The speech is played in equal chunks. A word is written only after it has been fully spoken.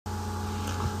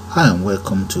Hi and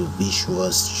welcome to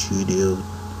Visual Studio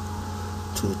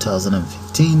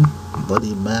 2015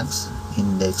 Body Max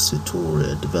Index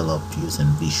tutorial developed using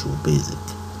Visual Basic.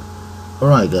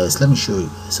 Alright guys, let me show you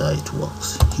guys how it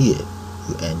works. Here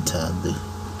you enter the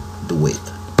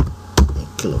weight in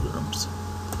kilograms,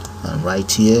 and right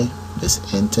here let's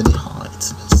enter the height.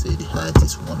 Let's say the height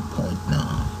is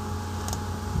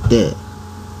 1.9 there.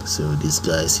 So this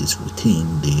guys is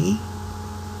within the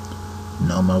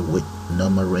normal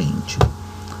range.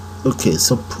 Okay,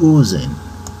 supposing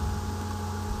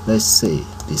let's say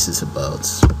this is about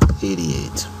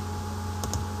 88.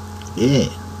 Yeah,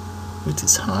 with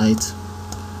his height,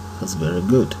 that's very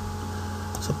good.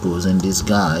 Supposing this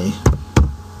guy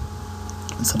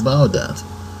is about that,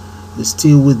 it's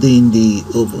still within the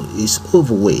it's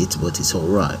overweight, but it's all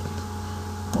right.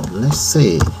 Well, let's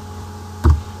say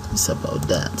it's about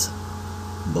that.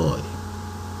 Boy,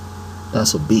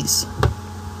 that's obese.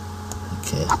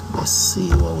 Okay, let's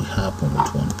see what will happen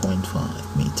with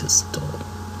 1.5 meters tall.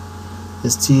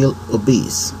 It's still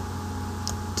obese,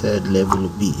 third level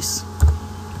obese.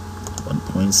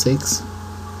 1.6,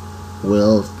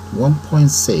 well,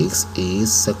 1.6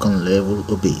 is second level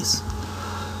obese.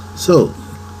 So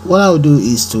what I'll do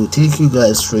is to take you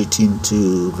guys straight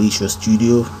into Visual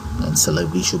Studio and select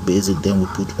Visual Basic, then we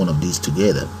put one of these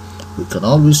together. We can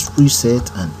always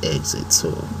reset and exit,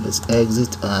 so let's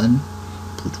exit and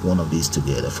put one of these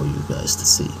together for you guys to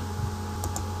see.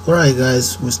 Alright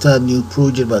guys, we start new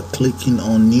project by clicking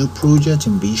on new project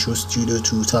in Visual Studio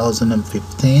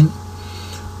 2015.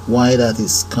 Why that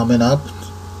is coming up,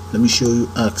 let me show you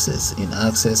Access. In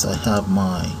Access I have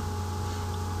my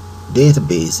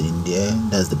database in there,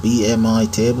 that's the BMI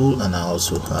table, and I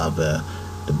also have the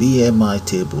BMI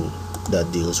table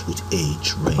that deals with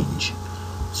age range.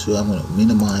 So I'm going to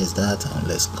minimize that and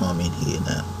let's come in here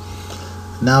now.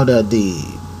 Now that the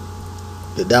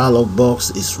dialog box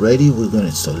is ready, we're going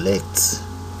to select,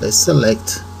 let's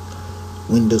select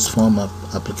Windows Form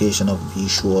application of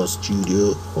Visual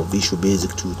Studio or Visual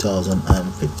Basic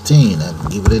 2015 and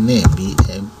give it a name,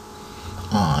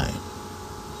 BMI.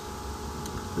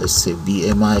 Let's say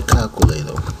BMI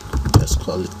calculator, just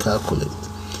call it calculate.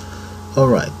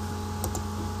 Alright,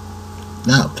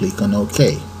 now click on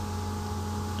OK.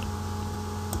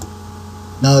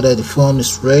 Now that the form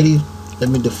is ready, let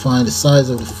me define the size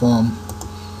of the form.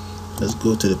 Let's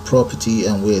go to the property,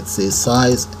 and where it says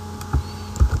size,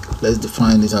 let's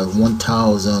define it as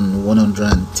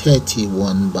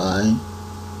 1131 by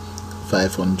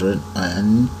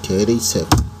 537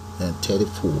 and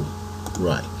 34.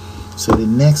 Right. So the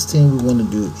next thing we want to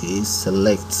do is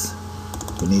select.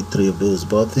 We need 3 of those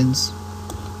buttons.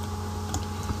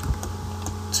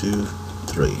 2,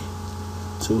 3.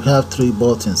 So we have 3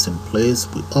 buttons in place.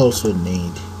 We also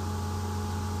need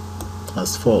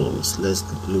as follows. Let's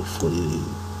look for the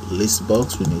list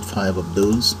box. We need 5 of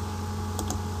those.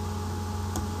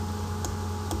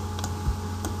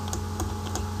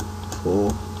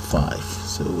 4, 5.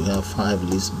 So we have 5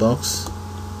 list box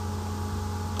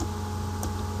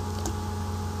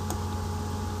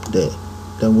there.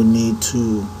 Then we need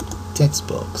 2 text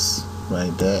box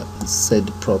right there. Set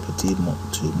the property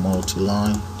to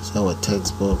multi-line. So our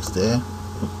text box there.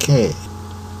 Okay,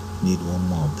 need 1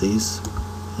 more of these,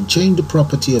 and change the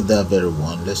property of that very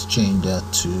one. Let's change that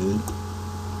to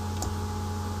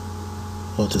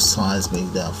auto size,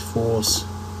 make that false,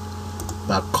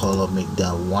 back color make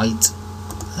that white,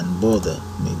 and border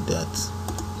make that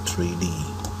 3D,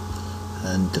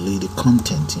 and delete the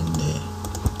content in there.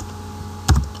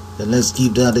 Then let's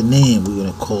give that a name. We're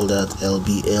going to call that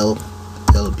LBL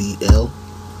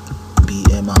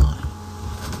BMI,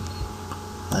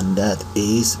 and that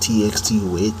is TXT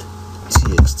weight.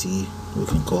 TXT, we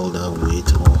can call that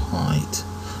weight or height.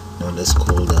 Now let's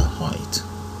call that height.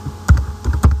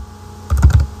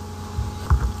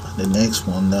 And the next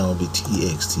one, that will be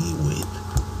TXT weight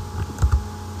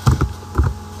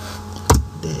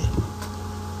there.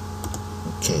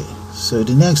 Okay, so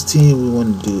the next thing we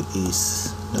want to do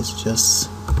is, let's just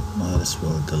might as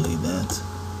well delete that.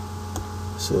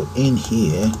 So in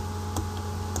here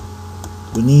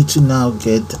we need to now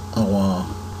get our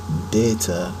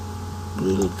data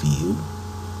grid view.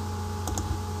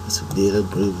 There's a data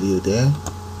grid view there.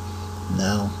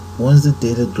 Now once the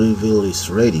data grid view is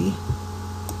ready,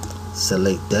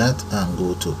 select that and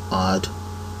go to add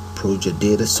project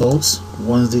data source.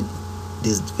 Once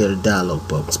this very dialog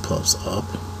box pops up,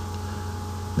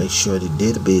 make sure the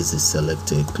database is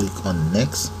selected. Click on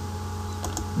next,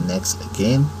 next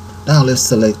again. Now let's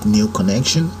select new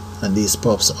connection, and this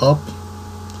pops up.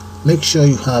 Make sure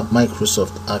you have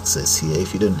Microsoft Access here.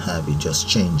 If you don't have it, just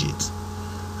change it.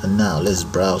 And now let's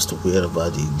browse to wherever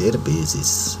the database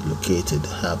is located.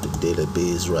 I have the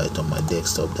database right on my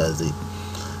desktop. That's it,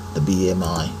 the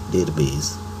BMI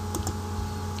database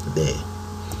there.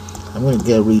 I'm going to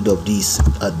get rid of this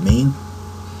admin.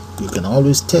 You can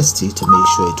always test it to make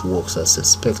sure it works as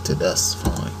expected. That's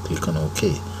fine. Click on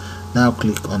OK. Now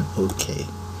click on OK,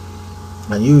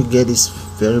 and you will get this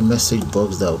very message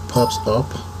box that pops up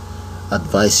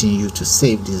advising you to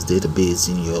save this database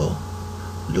in your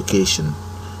location.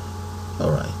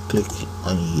 Alright, click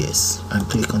on yes and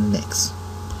click on next.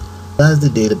 That's the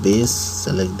database.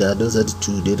 Select that. Those are the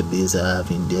two databases I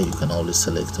have in there. You can always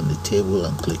select on the table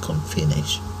and click on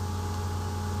finish,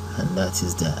 and that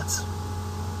is that.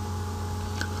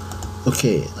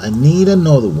 Okay, I need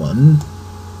another one.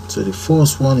 So the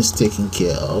first one is taken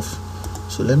care of.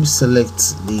 So let me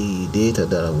select the data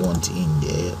that I want in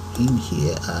there. In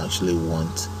here I actually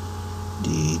want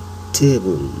the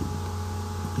table.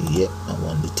 Yep, I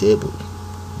want the table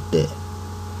there.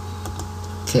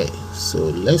 Okay, so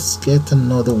let's get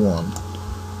another one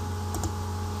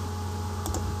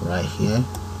right here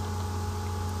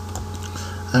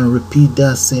and repeat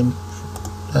that same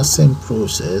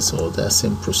process or that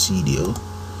same procedure.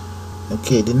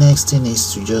 Okay, the next thing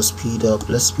is to just speed up.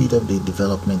 Let's speed up the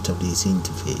development of this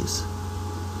interface.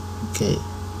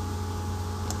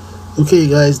 Okay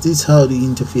guys, this is how the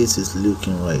interface is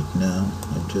looking right now.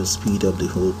 I'll just speed up the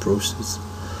whole process.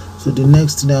 So the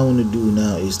next thing I want to do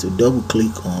now is to double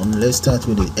click on, let's start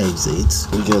with the exit.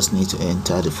 We just need to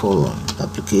enter the following: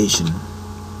 application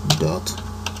dot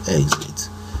exit.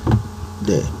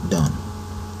 There, done.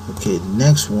 Okay, the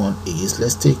next one is,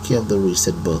 let's take care of the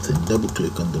reset button. Double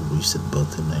click on the reset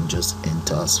button and just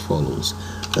enter as follows: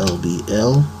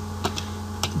 lbl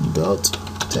dot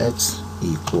text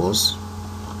equals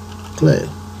clear.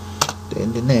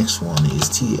 Then the next one is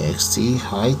txt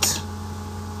height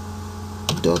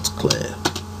dot clear.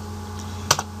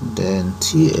 Then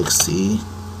txt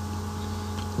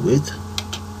width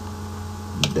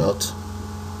dot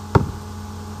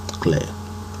clear.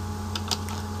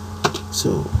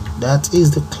 So that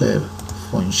is the clear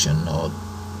function, or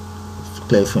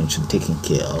clear function taken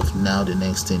care of. Now the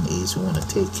next thing is we want to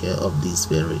take care of this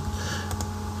very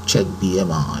check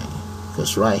BMI,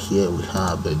 because right here we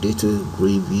have the data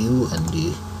review, and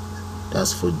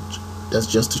that's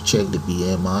just to check the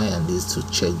BMI, and this to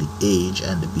check the age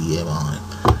and the BMI.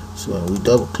 So when we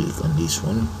double click on this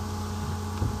one,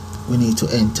 we need to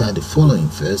enter the following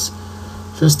first.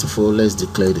 First of all, let's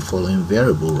declare the following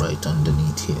variable right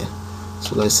underneath here.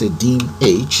 So let's say dim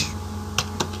h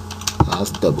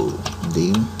as double,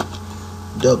 dim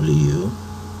w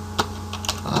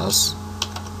as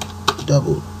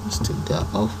double. Let's take that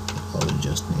off. All we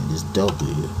just need is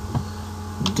w.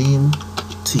 Dim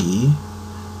t,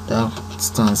 that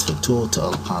stands for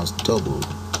total, as double.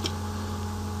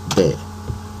 There,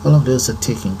 all of those are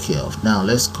taken care of. Now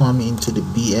let's come into the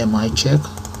BMI check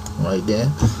right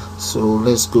there. So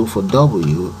let's go for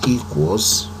w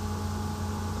equals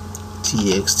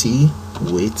txt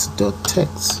weight dot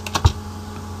text,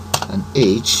 and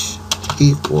h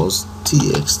equals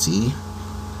txt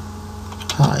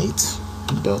height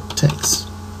dot text.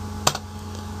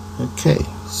 Okay,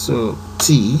 so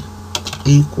t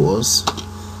equals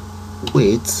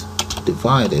weight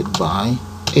divided by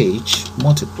h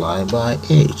multiplied by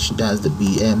h. That's the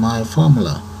BMI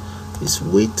formula. It's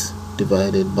weight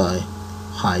divided by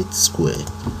height squared.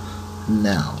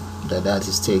 Now that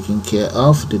is taken care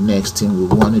of, the next thing we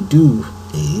want to do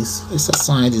is let's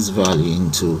assign this value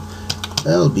into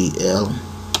lbl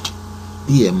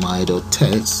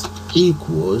bmi.text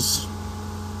equals,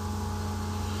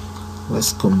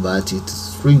 let's convert it to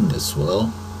string as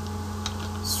well,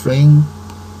 string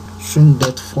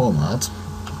dot format,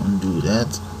 undo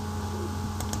that,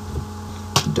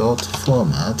 dot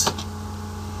format.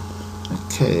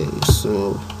 Okay,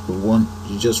 so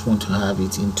you just want to have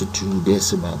it into 2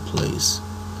 decimal place.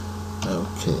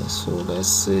 Okay, so let's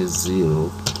say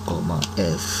 0,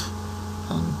 f,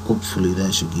 and hopefully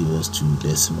that should give us 2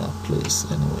 decimal place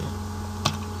anyway.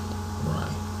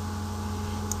 Right.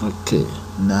 Okay,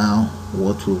 now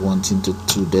what we want into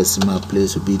 2 decimal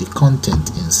place will be the content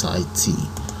inside t.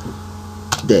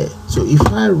 There. So if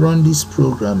I run this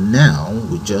program now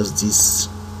with just these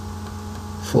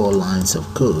 4 lines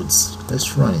of codes,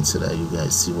 let's run it so that you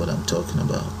guys see what I'm talking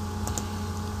about.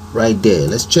 Right there,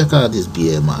 let's check out this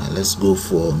BMI. Let's go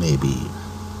for maybe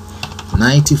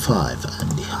 95,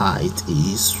 and the height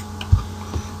is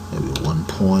maybe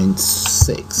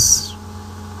 1.6.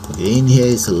 Okay, in here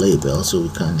is a label, so we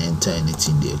can enter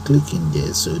anything there. Click in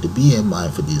there. So the BMI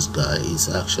for this guy is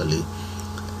actually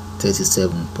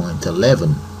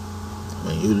 37.11.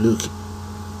 When you look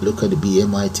look at the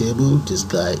BMI table. This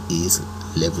guy is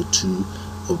level 2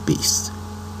 obese.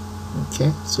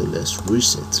 Okay, so let's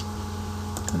reset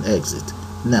and exit.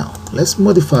 Now let's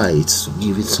modify it to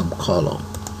give it some color.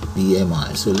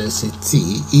 BMI, so let's say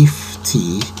T. If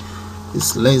T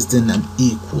is less than and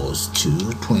equals to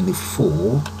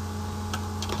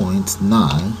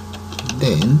 24.9,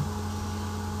 then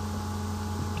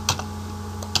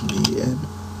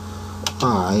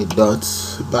BMI dot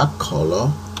back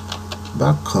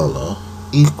color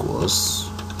equals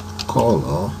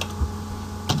color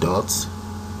dot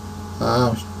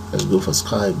let's go for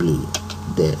sky blue.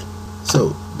 There,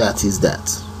 so that is that.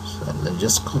 So let's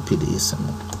just copy this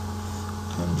and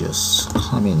just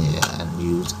come in here and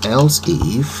use else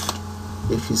if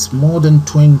it's more than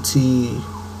 20,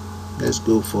 let's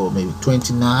go for maybe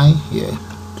 29. Yeah,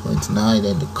 29.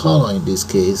 Then the color in this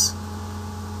case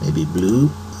maybe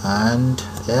blue. And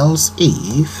else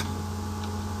if,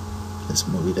 let's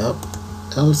move it up,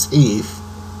 else if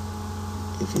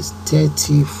it's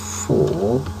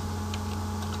 34,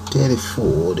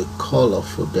 the color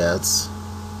for that,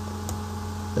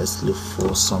 let's look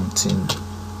for something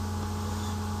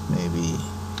maybe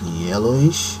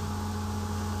yellowish.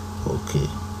 Okay,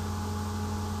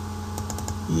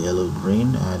 yellow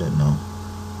green, I don't know.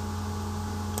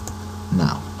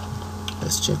 Now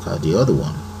let's check out the other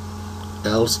one.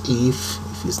 Else if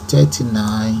it's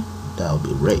 39, that will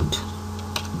be red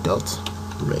dot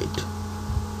red.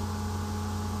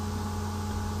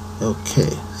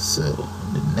 Okay, so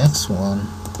the next one,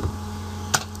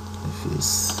 if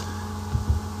it's,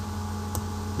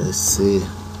 let's say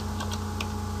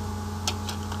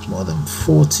more than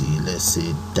 40, let's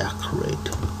say dark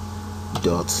red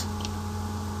dot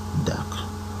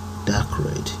dark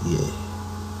red. Yeah,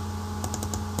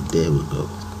 there we go.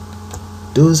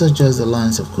 Those are just the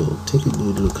lines of code. Take a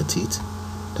good look at it.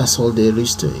 That's all there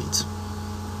is to it.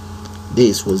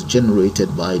 This was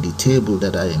generated by the table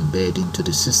that I embed into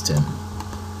the system,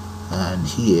 and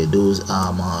here those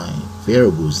are my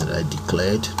variables that I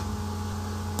declared,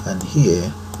 and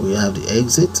here we have the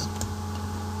exit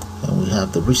and we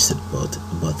have the reset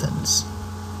buttons.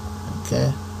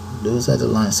 Okay, those are the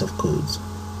lines of codes.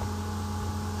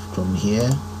 From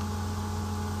here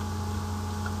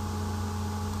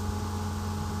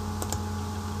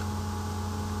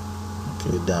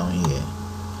down here.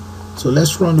 So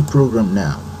let's run the program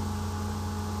now.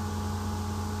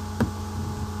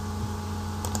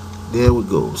 There we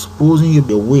go. Supposing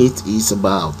your weight is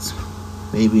about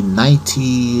maybe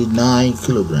 99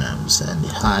 kilograms and the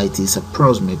height is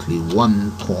approximately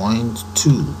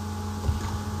 1.2.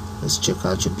 Let's check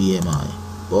out your BMI.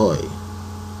 Boy,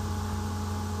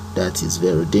 that is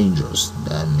very dangerous.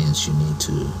 That means you need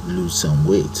to lose some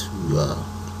weight. You are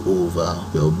over,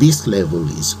 your obese level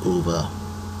is over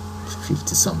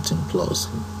 50 something plus.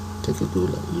 Take a good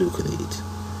look at it.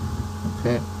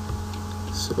 Okay,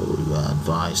 so you are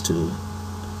advised to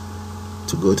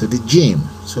go to the gym.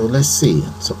 So let's see,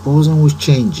 supposing we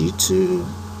change it to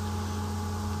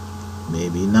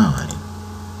maybe 9.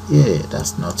 Yeah,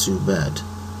 that's not too bad.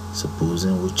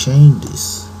 Supposing we change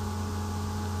this,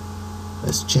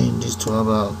 let's change this to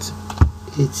about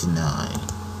 89.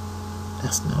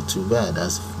 That's not too bad.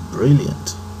 That's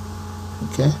brilliant.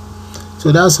 Okay,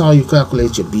 so that's how you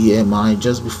calculate your BMI.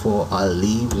 Just before I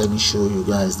leave, let me show you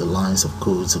guys the lines of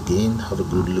codes again. Have a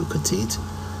good look at it.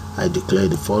 I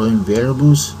declared the following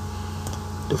variables.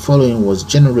 The following was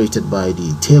generated by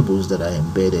the tables that I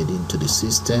embedded into the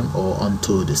system or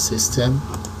onto the system.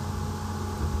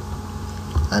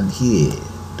 And here,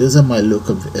 those are my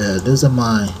those are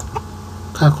my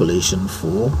calculation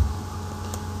for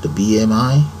the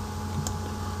BMI.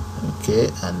 Okay,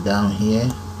 and down here,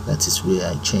 that is where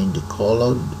I change the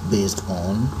color based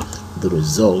on the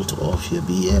result of your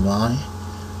BMI,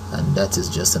 and that is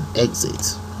just an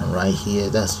exit. And right here,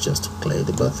 that's just to clear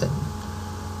the button.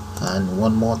 And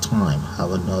one more time,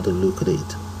 have another look at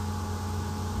it.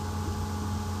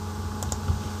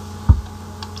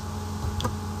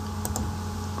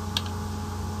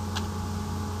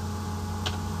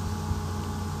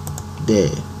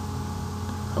 There,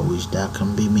 I wish that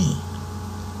can be me.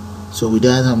 So with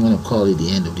that, I'm going to call it the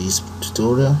end of this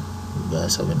tutorial. You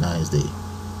guys have a nice day.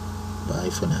 Bye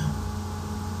for now.